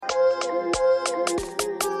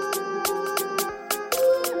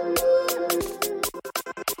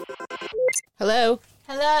Hello.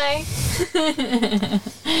 Hello.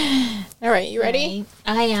 All right, you ready?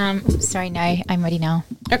 I am. Sorry, no, I'm ready now.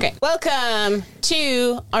 Okay. Welcome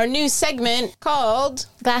to our new segment called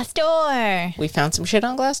Glassdoor. We Found Some Shit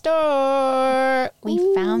on Glassdoor.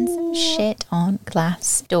 We found some shit on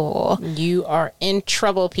Glassdoor. You are in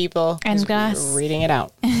trouble, people. And we're reading it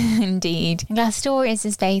out. Indeed. Glassdoor is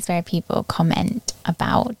a space where people comment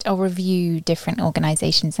about or review different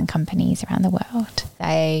organisations and companies around the world.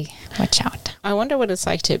 So watch out. I wonder what it's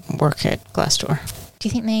like to work at Glassdoor. Do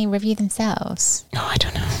you think they review themselves? No, I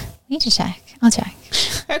don't know. We need to check. I'll check.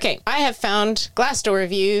 Okay, I have found Glassdoor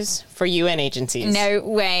reviews for UN agencies. No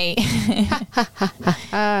way.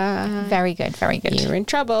 Very good, very good. You're in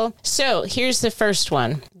trouble. So here's the first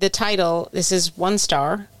one. The title, this is 1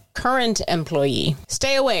 star. Current employee.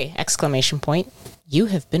 Stay away! Exclamation point. You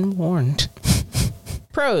have been warned.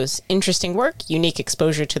 Pros, interesting work, unique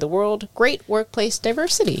exposure to the world, great workplace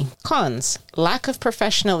diversity. Cons, lack of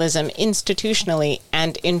professionalism institutionally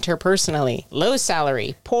and interpersonally, low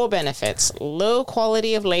salary, poor benefits, low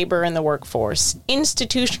quality of labor in the workforce,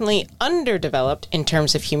 institutionally underdeveloped in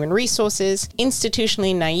terms of human resources,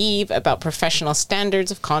 institutionally naive about professional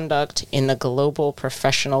standards of conduct in the global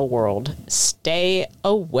professional world. Stay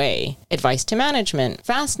away. Advice to management.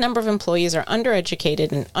 Vast number of employees are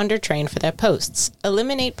undereducated and undertrained for their posts.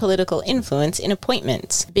 Eliminate political influence in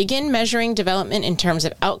appointments. Begin measuring development in terms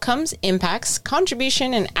of outcomes, impacts,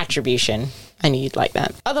 contribution, and attribution. I knew you'd like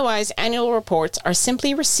that. Otherwise, annual reports are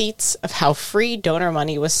simply receipts of how free donor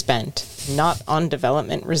money was spent, not on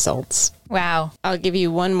development results. Wow. I'll give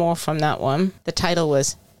you one more from that one. The title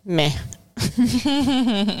was meh.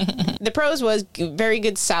 The pros was very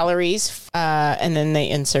good salaries, and then they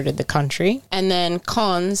inserted the country. And then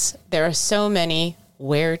cons, there are so many.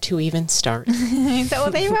 Where to even start? Is that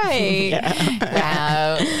what they write? Yeah.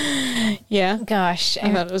 Wow. Yeah. Gosh.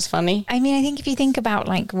 I thought it was funny. I mean, I think if you think about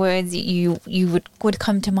like words that you would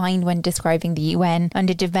come to mind when describing the UN,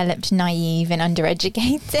 underdeveloped, naive, and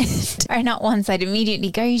undereducated are not ones I'd immediately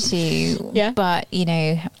go to. Yeah. But, you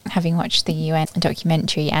know, having watched the UN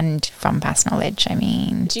documentary and from past knowledge, I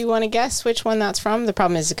mean. Do you want to guess which one that's from? The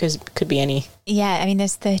problem is because it could be any. Yeah, I mean,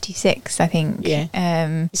 there's 36, I think. Yeah.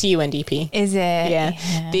 It's UNDP. Is it? Yeah.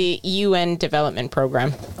 The UN Development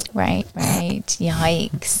Program. Right.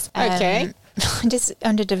 Yikes. Okay. Just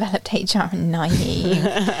underdeveloped HR and naive.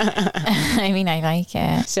 I mean, I like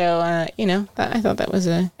it. So, I thought that was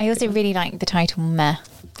a... I also really like the title Meh.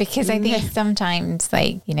 Because I think sometimes,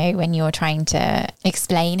 like, you know, when you're trying to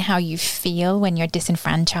explain how you feel when you're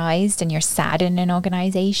disenfranchised and you're sad in an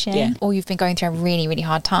organisation or you've been going through a really, really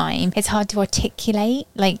hard time, it's hard to articulate,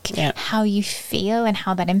 like, how you feel and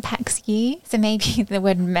how that impacts you. So maybe the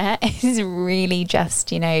word meh is really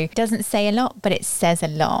just, you know, doesn't say a lot, but it says a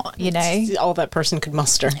lot, you know? It's all that person could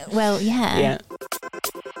muster. Well, yeah.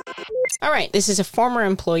 All right. This is a former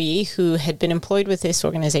employee who had been employed with this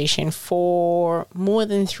organization for more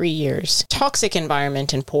than 3 years. Toxic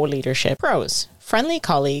environment and poor leadership. Pros, friendly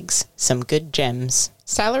colleagues, some good gems.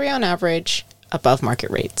 Salary on average, above market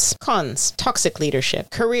rates. Cons, toxic leadership,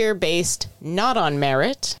 career-based, not on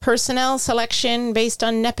merit, personnel selection based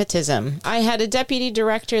on nepotism. I had a deputy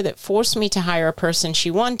director that forced me to hire a person she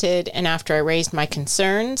wanted, and after I raised my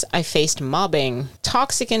concerns, I faced mobbing.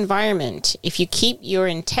 Toxic environment. If you keep your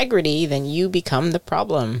integrity, then you become the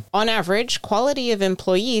problem. On average, quality of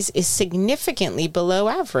employees is significantly below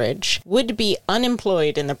average. Would be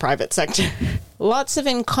unemployed in the private sector. Lots of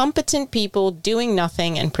incompetent people doing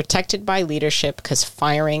nothing and protected by leadership because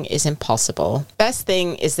firing is impossible. Best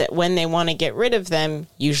thing is that when they want to get rid of them,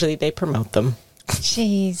 usually they promote them.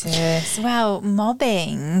 Jesus. Wow,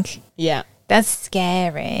 mobbing. Yeah. That's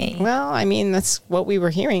scary. Well, I mean, that's what we were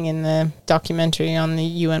hearing in the documentary on the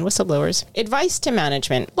UN whistleblowers. Advice to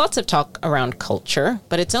management. Lots of talk around culture,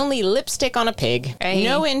 but it's only lipstick on a pig. Right.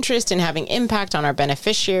 No interest in having impact on our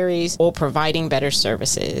beneficiaries or providing better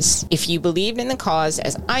services. If you believed in the cause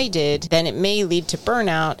as I did, then it may lead to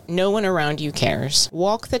burnout. No one around you cares.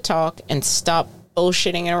 Walk the talk and stop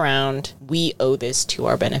bullshitting around. We owe this to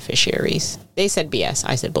our beneficiaries. They said BS.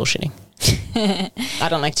 I said bullshitting. I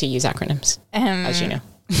don't like to use acronyms, as you know.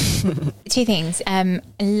 Two things.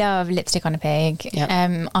 Love Lipstick on a Pig. Yep.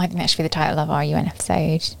 I think that should be the title of our UN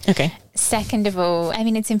episode. Okay. Second of all, I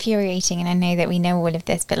mean, it's infuriating, and I know that we know all of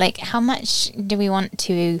this, but like, how much do we want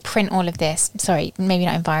to print all of this? Sorry, maybe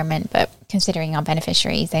not environment, but considering our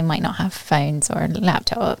beneficiaries, they might not have phones or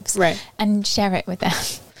laptops. Right. And share it with them.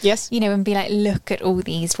 Yes. You know, and be like, look at all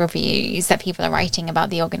these reviews that people are writing about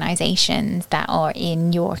the organizations that are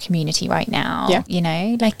in your community right now. Yeah. You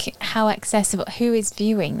know, like how accessible, who is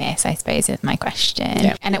viewing this, I suppose, is my question.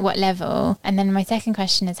 Yeah. And at what level? And then my second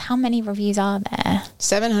question is, how many reviews are there?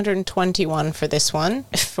 721 for this one.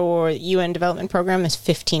 For UN Development Program is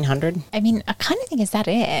 1,500. I mean, I kind of think, is that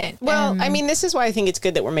it? Well, I mean, this is why I think it's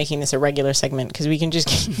good that we're making this a regular segment, because we can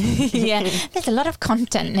just... Yeah, there's a lot of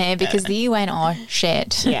content here because the UN are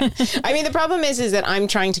shit. Yeah. I mean, the problem is that I'm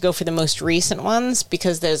trying to go for the most recent ones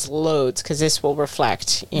because there's loads, because this will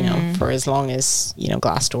reflect, you know, for as long as, you know,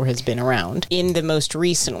 Glassdoor has been around. In the most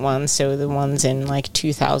recent ones, so the ones in like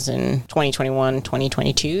 2021,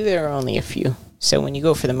 2022, there are only a few. So when you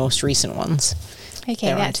go for the most recent ones... Okay,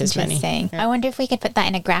 there that's aren't as many. interesting. Yeah. I wonder if we could put that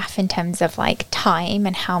in a graph in terms of like time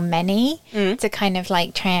and how many to kind of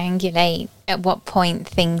like triangulate at what point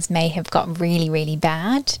things may have got really, really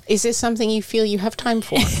bad. Is this something you feel you have time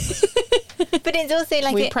for? But it's also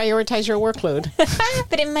like... We prioritize your workload.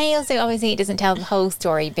 But it may also, obviously, it doesn't tell the whole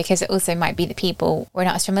story because it also might be the people were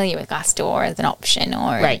not as familiar with Glassdoor as an option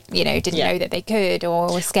or, you know, didn't know that they could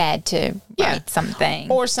or were scared to write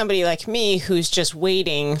something. Or somebody like me who's just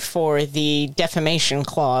waiting for the defamation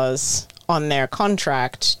clause on their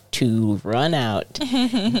contract to run out.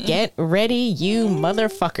 Get ready, you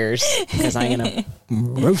motherfuckers, because I'm going to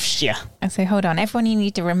roast you. So hold on, everyone, you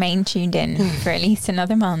need to remain tuned in for at least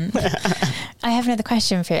another month. I have another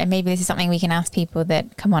question for you, and maybe this is something we can ask people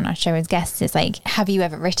that come on our show as guests, is like, have you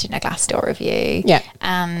ever written a Glassdoor review? Yeah.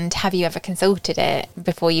 And have you ever consulted it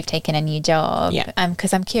before you've taken a new job? Yeah.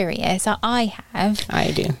 Because I'm curious. I have.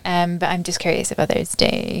 I do. But I'm just curious if others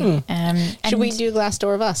do. Should we do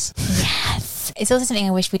Glassdoor of us? Yes. It's also something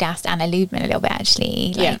I wish we'd asked Anna Ludman a little bit,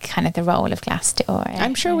 actually. Like, kind of the role of Glassdoor.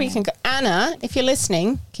 I'm sure we can... Anna, if you're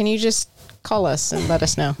listening, can you just call us and let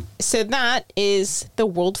us know? So that is the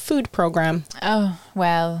World Food Program. Oh,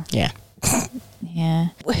 well. Yeah. Yeah.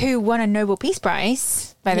 Who won a Nobel Peace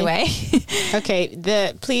Prize, by the way.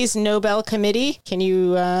 Okay, please, Nobel Committee, can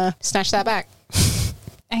you snatch that back?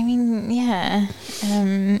 I mean, yeah.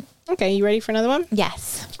 Okay, you ready for another one?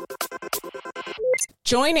 Yes.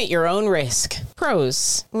 Join at your own risk.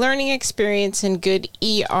 Pros: learning experience and good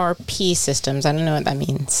ERP systems. I don't know what that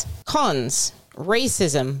means. Cons: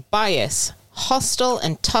 racism, bias, hostile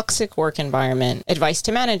and toxic work environment. Advice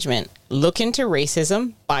to management: look into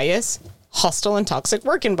racism, bias, hostile and toxic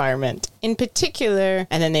work environment. In particular,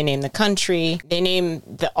 and then they name the country. They name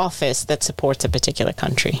the office that supports a particular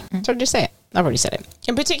country. So just say it. I've already said it.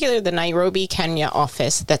 In particular, the Nairobi, Kenya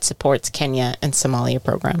office that supports Kenya and Somalia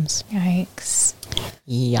programs. Yikes.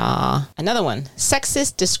 Yeah. Another one.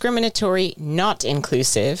 Sexist, discriminatory, not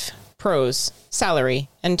inclusive. Pros: salary,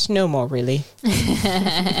 and no more, really.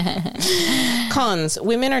 Cons: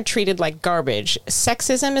 women are treated like garbage.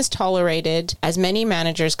 Sexism is tolerated as many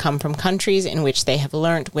managers come from countries in which they have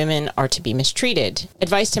learned women are to be mistreated.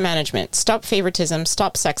 Advice to management: stop favoritism,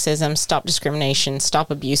 stop sexism, stop discrimination, stop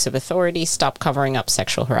abuse of authority, stop covering up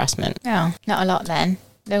sexual harassment. Oh, not a lot then.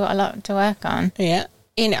 They've got a lot to work on. Yeah.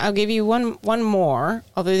 And I'll give you one more,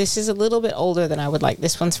 although this is a little bit older than I would like.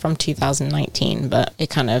 This one's from 2019, but it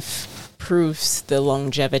kind of proves the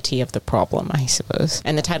longevity of the problem, I suppose.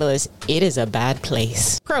 And the title is, It is a Bad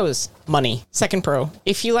Place. Pros: money. Second pro: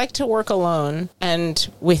 if you like to work alone and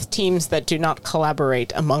with teams that do not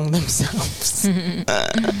collaborate among themselves.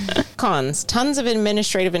 Cons: tons of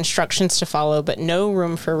administrative instructions to follow, but no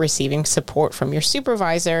room for receiving support from your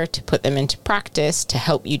supervisor to put them into practice to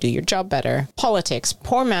help you do your job better. Politics: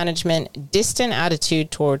 poor management, distant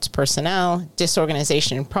attitude towards personnel,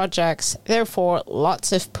 disorganization in projects, therefore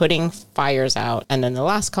lots of putting fires out. And then the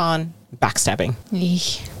last con: backstabbing.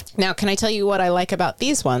 Eesh. Now, can I tell you what I like about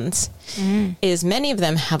these ones? Is many of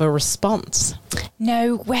them have a response.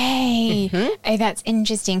 No way. Oh, that's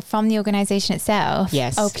interesting. From the organization itself?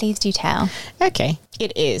 Yes. Oh, please do tell. Okay,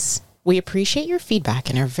 it is. We appreciate your feedback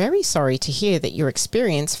and are very sorry to hear that your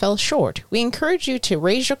experience fell short. We encourage you to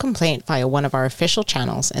raise your complaint via one of our official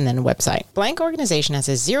channels and then website. Blank organization has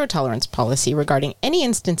a zero tolerance policy regarding any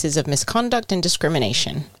instances of misconduct and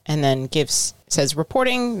discrimination, and then says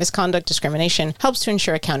reporting misconduct, discrimination helps to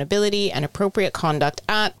ensure accountability and appropriate conduct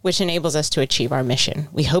which enables us to achieve our mission.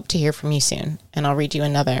 We hope to hear from you soon. And I'll read you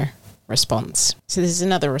another response. So this is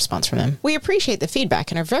another response from them. We appreciate the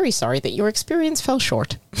feedback and are very sorry that your experience fell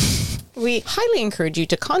short. we highly encourage you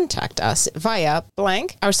to contact us via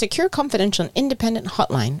blank, our secure, confidential, and independent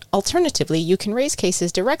hotline. Alternatively, you can raise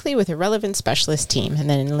cases directly with a relevant specialist team, and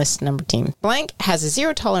then enlist number team. Blank has a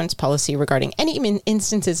zero tolerance policy regarding any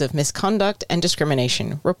instances of misconduct and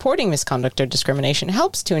discrimination. Reporting misconduct or discrimination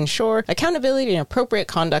helps to ensure accountability and appropriate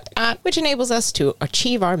conduct which enables us to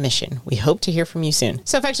achieve our mission. We hope to hear from you soon.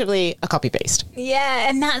 So effectively, a copy-paste. Yeah,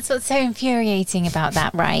 and that's what's so infuriating about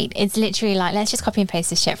that, right? It's literally like, let's just copy and paste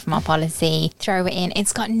this shit from our policy, throw it in.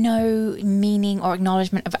 It's got no meaning or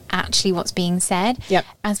acknowledgement of actually what's being said. Yep.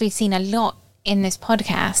 As we've seen a lot in this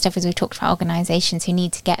podcast, as we talked about organisations who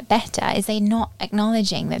need to get better, is they not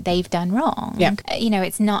acknowledging that they've done wrong. Yeah. You know,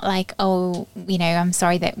 it's not like, oh, you know, I'm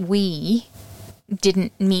sorry that we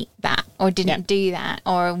didn't meet that or didn't do that,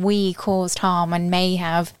 or we caused harm and may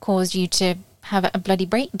have caused you to have a bloody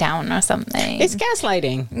breakdown or something. It's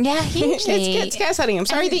gaslighting. Yeah, hugely. it's gaslighting. I'm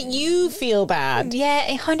sorry that you feel bad.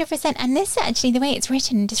 Yeah, 100%. And this actually, the way it's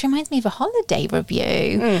written, just reminds me of a holiday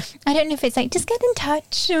review. I don't know if it's like, just get in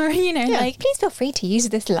touch, or, you know, like, please feel free to use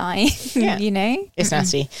this line, you know? It's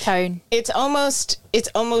nasty. Tone. It's almost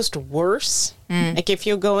worse. Like, if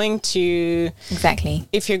you're going to... Exactly.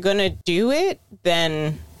 If you're going to do it,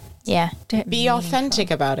 then... Yeah. Be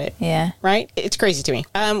authentic about it. Yeah. Right? It's crazy to me.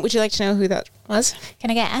 Would you like to know who that was?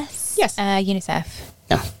 Can I guess? Yes. UNICEF.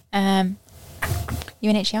 No.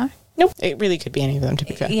 UNHCR? Nope. It really could be any of them, to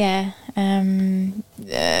be fair. Yeah. UN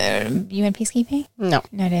Peacekeeping? No.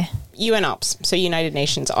 No idea. UN Ops. So United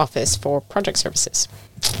Nations Office for Project Services.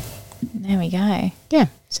 There we go. Yeah.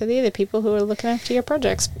 So they're the people who are looking after your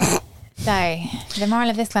projects. So, the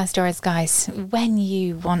moral of this Glassdoor is, guys, when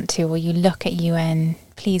you want to or you look at UN,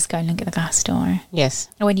 please go and look at the Glassdoor. Yes.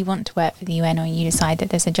 Or when you want to work for the UN or you decide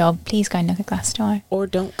that there's a job, please go and look at Glassdoor. Or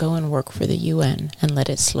don't go and work for the UN and let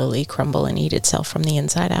it slowly crumble and eat itself from the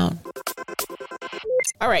inside out.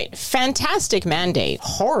 All right. Fantastic mandate.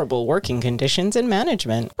 Horrible working conditions and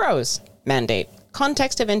management. Pros. Mandate.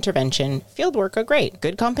 Context of intervention. Field work are great.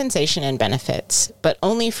 Good compensation and benefits, but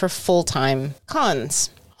only for full-time.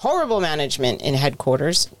 Cons. Horrible management in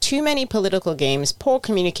headquarters, too many political games, poor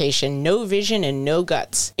communication, no vision, and no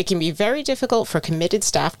guts. It can be very difficult for committed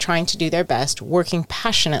staff trying to do their best, working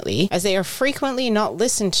passionately, as they are frequently not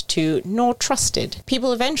listened to nor trusted.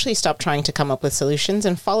 People eventually stop trying to come up with solutions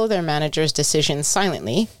and follow their manager's decisions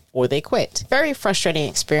silently, or they quit. Very frustrating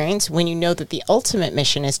experience when you know that the ultimate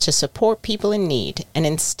mission is to support people in need, and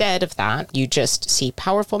instead of that, you just see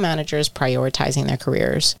powerful managers prioritizing their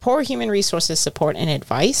careers. Poor human resources support and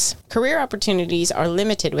advice. Career opportunities are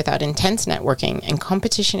limited without intense networking, and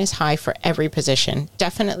competition is high for every position.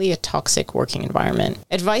 Definitely a toxic working environment.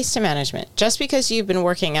 Advice to management. Just because you've been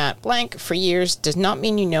working at blank for years does not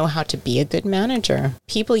mean you know how to be a good manager.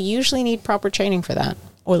 People usually need proper training for that.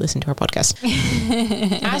 Or listen to our podcast.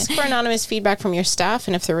 Ask for anonymous feedback from your staff,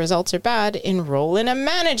 and if the results are bad, enroll in a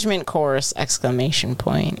management course! ! Oh,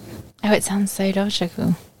 it sounds so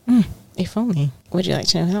logical. If only. Would you like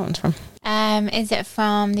to know who that one's from? Is it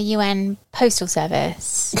from the UN Postal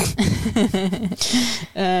Service?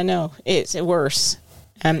 No, it's worse.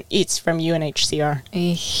 It's from UNHCR.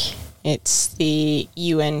 Eesh. It's the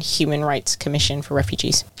UN Human Rights Commission for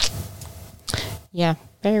Refugees. Yeah,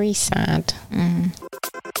 very sad.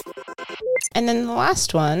 And then the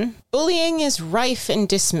last one, bullying is rife and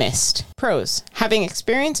dismissed. Pros, having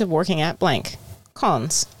experience of working at blank.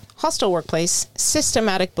 Cons, hostile workplace,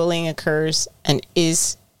 systematic bullying occurs and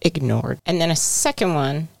is ignored. And then a second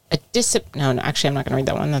one, no, actually I'm not going to read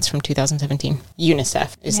that one. That's from 2017.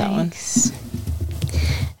 UNICEF is that one.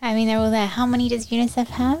 I mean, they're all there. How many does UNICEF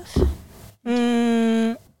have?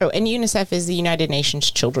 And UNICEF is the United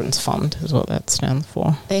Nations Children's Fund, is what that stands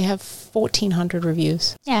for. They have 1,400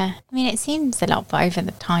 reviews. Yeah. I mean, it seems a lot, but over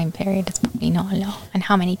the time period, it's probably not a lot. And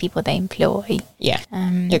how many people they employ. Yeah.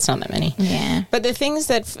 It's not that many. Yeah. But the things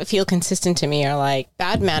that feel consistent to me are like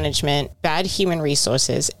bad management, bad human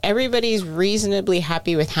resources. Everybody's reasonably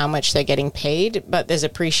happy with how much they're getting paid, but there's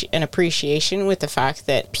an appreciation with the fact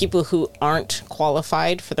that people who aren't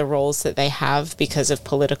qualified for the roles that they have because of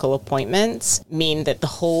political appointments mean that the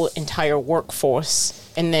whole entire workforce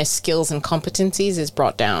and their skills and competencies is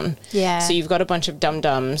brought down. Yeah. So you've got a bunch of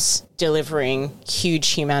dum-dums delivering huge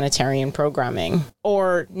humanitarian programming,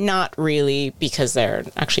 or not really because they're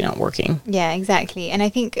actually not working. Yeah, exactly. And I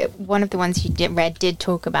think one of the ones you read did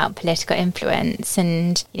talk about political influence,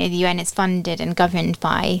 and you know, the UN is funded and governed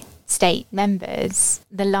by state members.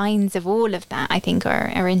 The lines of all of that, I think,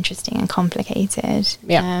 are interesting and complicated.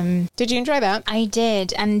 Yeah. Did you enjoy that? I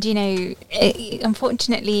did. And, you know,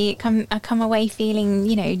 unfortunately, I come away feeling,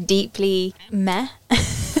 you know, deeply meh.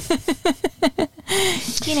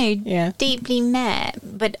 Deeply meh.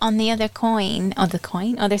 But on the other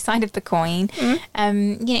other side of the coin,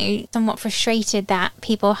 somewhat frustrated that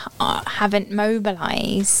people haven't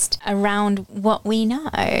mobilized around what we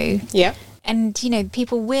know. Yeah. And,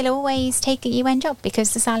 people will always take a UN job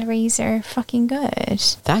because the salaries are fucking good.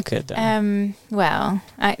 That good, though.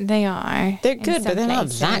 They are. They're good, but they're not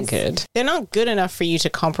that good. They're not good enough for you to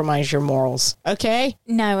compromise your morals, okay?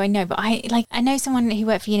 No, I know, but I know someone who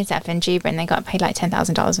worked for UNICEF in Juba and they got paid like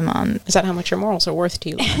 $10,000 a month. Is that how much your morals are worth to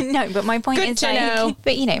you? No, but my point is like...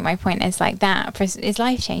 But, my point is like that is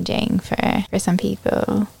life-changing for some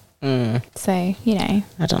people. So, I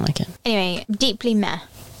don't like it. Anyway, deeply meh.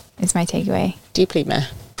 Is my takeaway. Deeply meh.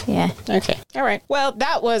 Yeah. Okay. All right. Well,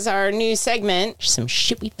 that was our new segment. Some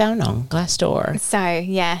shit we found on Glassdoor. So,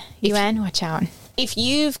 yeah. UN, watch out. If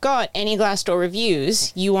you've got any Glassdoor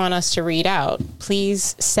reviews you want us to read out,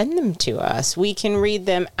 please send them to us. We can read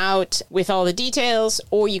them out with all the details,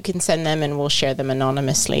 or you can send them and we'll share them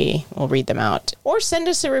anonymously. We'll read them out. Or send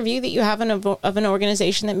us a review that you have of an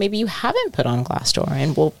organization that maybe you haven't put on Glassdoor,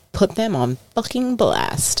 and we'll put them on fucking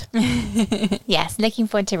blast. Yes, looking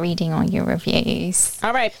forward to reading all your reviews.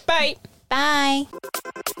 All right, bye. Bye.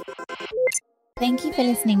 Thank you for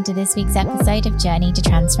listening to this week's episode of Journey to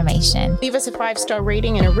Transformation. Leave us a 5-star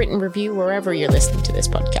rating and a written review wherever you're listening to this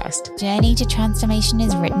podcast. Journey to Transformation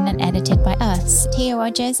is written and edited by us, Tia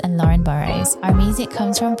Rogers and Lauren Burrows. Our music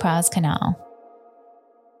comes from Praz Canal.